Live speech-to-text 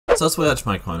So that's what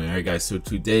my content. Alright guys, so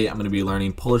today I'm going to be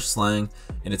learning Polish slang,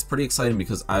 and it's pretty exciting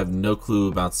because I have no clue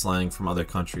about slang from other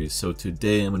countries. So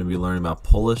today I'm going to be learning about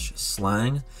Polish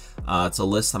slang. It's a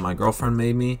list that my girlfriend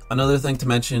made me. Another thing to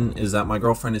mention is that my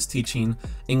girlfriend is teaching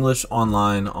English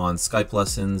online on Skype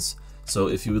lessons. So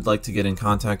if you would like to get in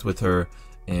contact with her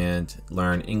and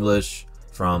learn English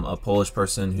from a Polish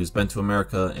person who's been to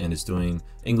America and is doing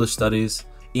English studies,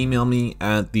 email me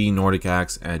at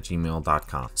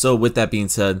thenordicaxe@gmail.com. So with that being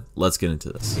said, let's get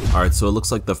into this. Alright, so it looks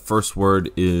like the first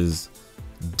word is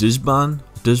Dzban.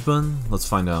 Dzban? Let's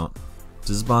find out.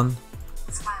 Dzban?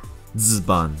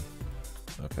 Dzban.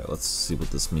 Okay, let's see what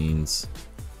this means.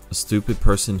 A stupid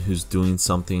person who's doing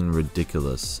something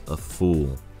ridiculous. A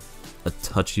fool. A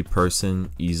touchy person,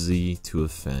 easy to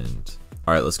offend.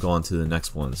 Alright, let's go on to the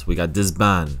next one. So we got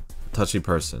Dzban, touchy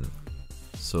person.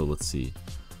 So let's see.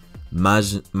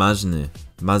 Mazne.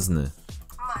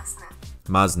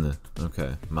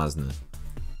 Okay, mazne.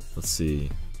 Let's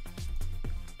see.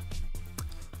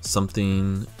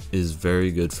 Something is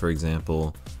very good, for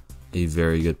example, a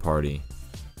very good party.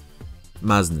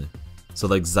 Mazne. So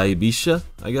like zajebisha,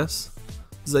 I guess?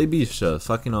 Zajebisha,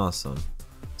 fucking awesome.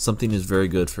 Something is very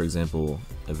good, for example,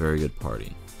 a very good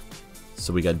party.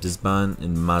 So we got Dzban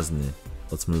and mazne.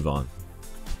 Let's move on.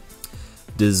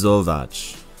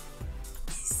 Dyzować.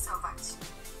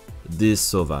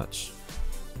 Dysować.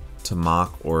 To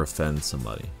mock or offend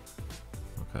somebody.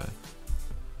 Okay.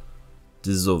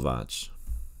 Dyzować.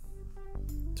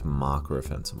 To mock or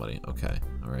offend somebody. Okay.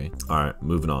 Alright. Alright,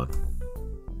 moving on.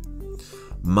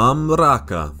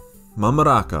 Mamraka.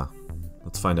 Mamraka.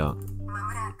 Let's find out.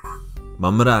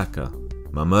 Mamraka.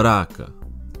 Mamraka.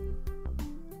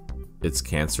 It's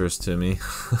cancerous to me.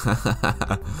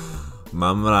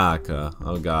 Mamraka.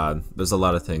 Oh god. There's a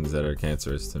lot of things that are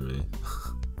cancerous to me.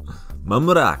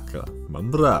 Mamraka.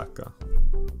 Mamraka.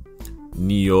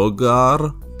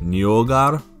 Niogar.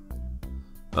 Niogar.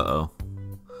 Uh-oh.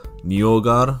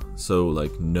 Niogar. So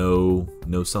like no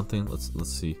something. Let's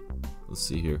see. Let's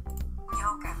see here.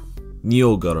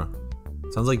 Niogar.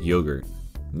 Sounds like yogurt.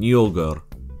 Niogar.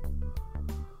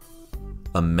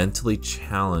 A mentally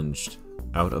challenged,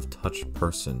 out of touch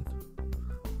person.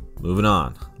 Moving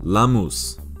on.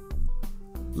 Lamus.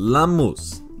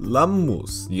 Lamus.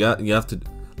 Lamus. You have to.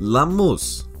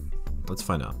 Lamus. Let's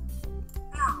find out.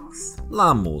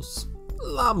 Lamus.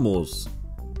 Lamus.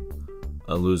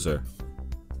 A loser.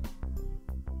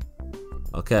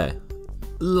 Okay.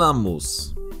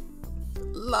 Lamus.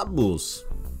 Lamus.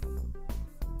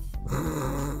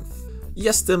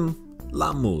 Jestem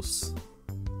lamus.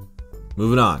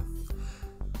 Moving on.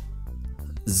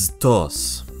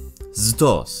 Ztos.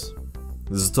 Ztos.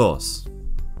 Ztos.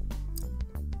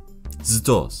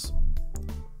 Ztos.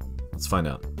 Let's find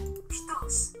out.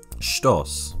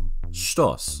 Shtos.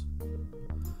 Shtos.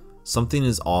 Something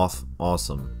is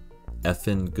awesome.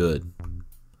 Effin' good.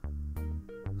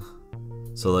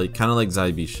 So like, kind of like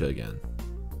zajebisha again.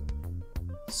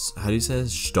 How do you say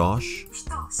this? Shtosh?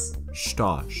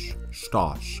 Shtosh.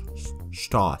 Shtosh.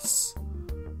 Shtos.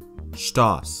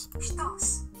 Shtos.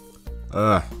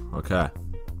 Okay.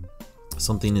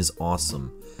 Something is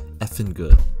awesome. Effin'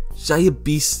 good.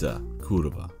 Zajebista.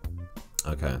 Kurwa.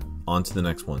 Okay, on to the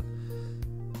next one.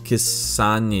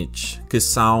 Kisanich.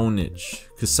 Kisaunich.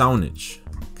 Kisaunich.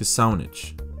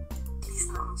 Kisaunich.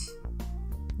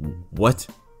 What?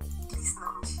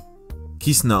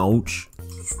 Kisnauch.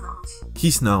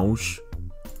 Kisnauch.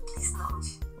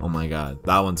 Oh my god,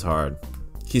 that one's hard.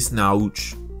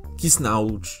 Kisnauch.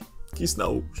 Kisnauch.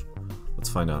 Kisnauch. Let's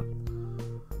find out.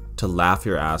 To laugh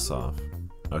your ass off.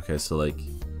 Okay, so like,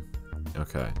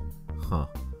 okay. Huh.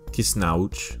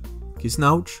 Kisnauch.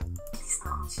 Kisnauch?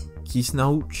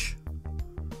 Kisnauch?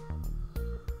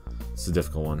 It's a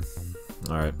difficult one.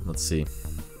 Alright, let's see.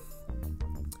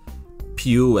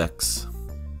 Puvex.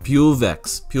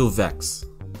 Puvex. Puvex.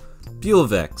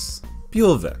 Puvex.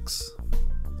 Puvex.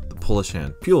 The Polish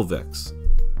hand. Puvex.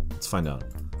 Let's find out.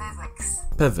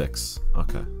 Pevex.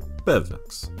 Okay.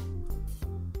 Pevex.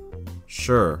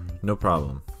 Sure, no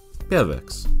problem.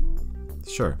 Pevex.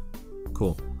 Sure.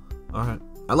 Cool. Alright.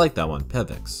 I like that one.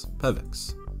 Pevex.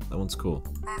 Pevex. That one's cool.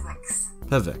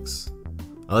 Pevex.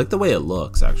 I like the way it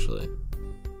looks, actually.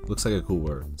 Looks like a cool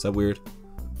word. Is that weird?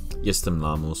 Jestem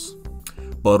lamus.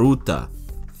 Baruta.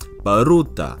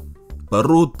 Baruta.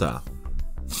 Baruta.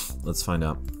 Let's find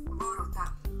out.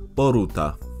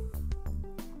 Baruta.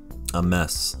 A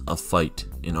mess. A fight.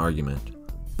 An argument.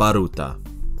 Baruta.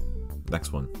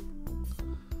 Next one.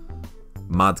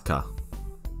 Matka.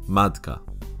 Matka.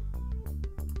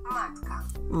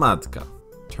 Matka.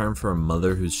 Term for a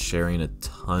mother who's sharing a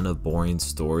ton of boring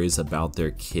stories about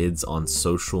their kids on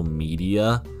social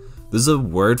media. There's a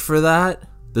word for that?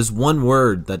 There's one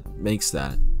word that makes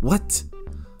that. What?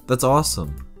 That's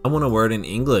awesome. I want a word in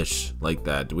English like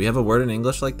that. Do we have a word in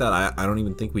English like that? I don't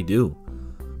even think we do.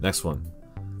 Next one.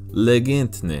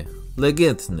 Legitne.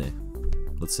 Legitne.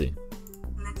 Let's see.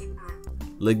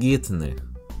 Legitne.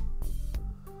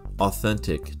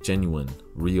 Authentic, genuine,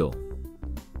 real.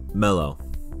 Mellow.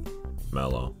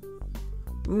 Mellow.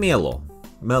 Mellow.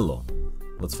 Mellow.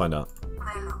 Let's find out.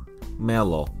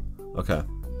 Mellow. Okay,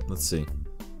 let's see.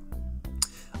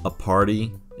 A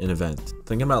party, an event.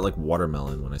 Thinking about like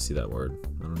watermelon when I see that word.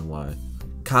 I don't know why.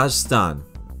 Kazakhstan.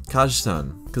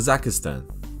 Kazakhstan. Kazakhstan.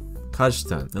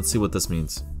 Kazakhstan. Let's see what this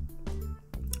means.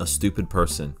 A stupid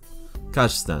person.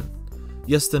 Kazakhstan.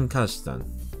 Jestem Kazakhstan.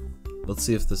 Let's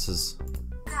see if this is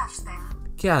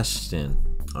Kazakhstan.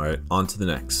 Alright, on to the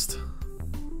next.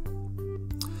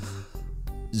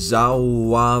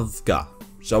 Żaławka.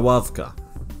 Żaławka.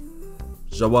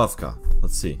 Żaławka.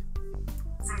 Let's see.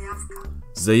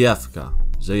 Zajawka.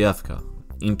 Zajawka.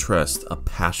 Interest, a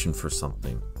passion for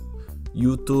something.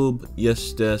 YouTube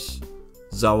jesteś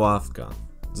żaławka.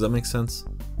 Does that make sense?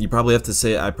 You probably have to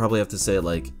say it, I probably have to say it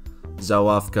like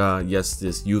żaławka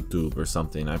jesteś YouTube or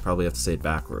something. I probably have to say it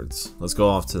backwards. Let's go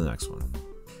off to the next one.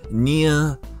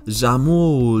 Nie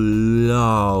zamulała.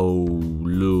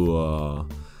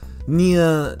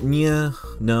 Nie,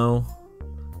 no.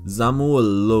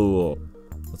 Zamulała.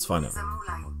 Let's find out.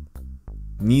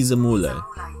 Nie zamulaj.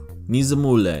 Nie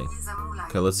zamulaj.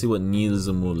 Okay, let's see what nie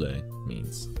zamulaj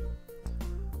means.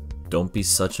 Don't be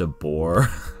such a bore.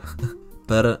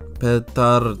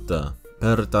 Petarda.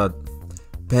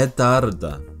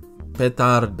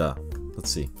 Petarda.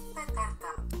 Let's see.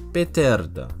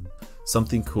 Petarda.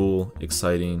 Something cool,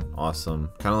 exciting, awesome.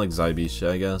 Kind of like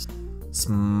Zajebiście, I guess.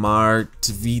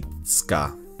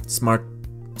 Smartwicka.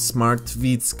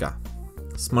 Smartwicka.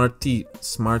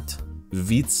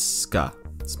 Smartwicka.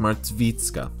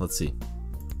 Let's see.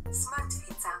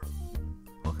 Smartwica.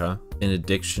 Okay. An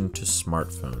addiction to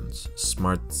smartphones.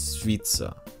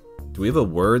 Smartwica. Do we have a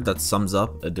word that sums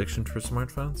up addiction to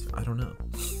smartphones? I don't know.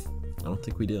 I don't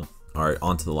think we do. Alright,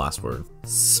 on to the last word.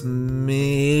 Smezkovac.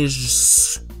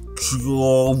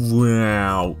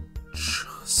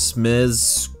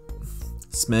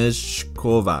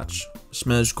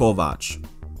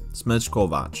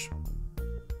 Smezkovac.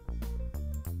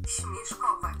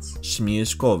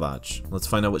 Śmieszkować. Let's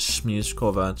find out what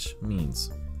śmieszkować means.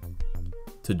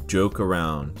 To joke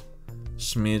around.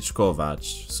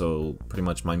 Śmieszkować. So pretty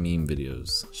much my meme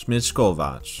videos.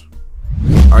 Śmieszkować.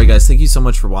 Alright guys, thank you so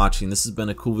much for watching. This has been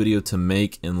a cool video to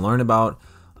make and learn about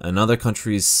another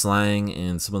country's slang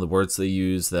and some of the words they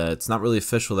use that's not really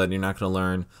official that you're not going to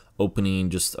learn opening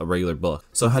just a regular book.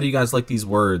 So how do you guys like these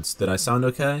words? Did I sound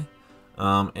okay?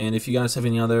 And if you guys have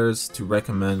any others to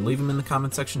recommend, leave them in the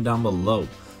comment section down below.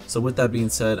 So with that being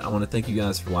said, I want to thank you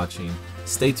guys for watching.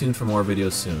 Stay tuned for more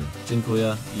videos soon.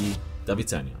 Dziękuję I do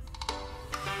widzenia.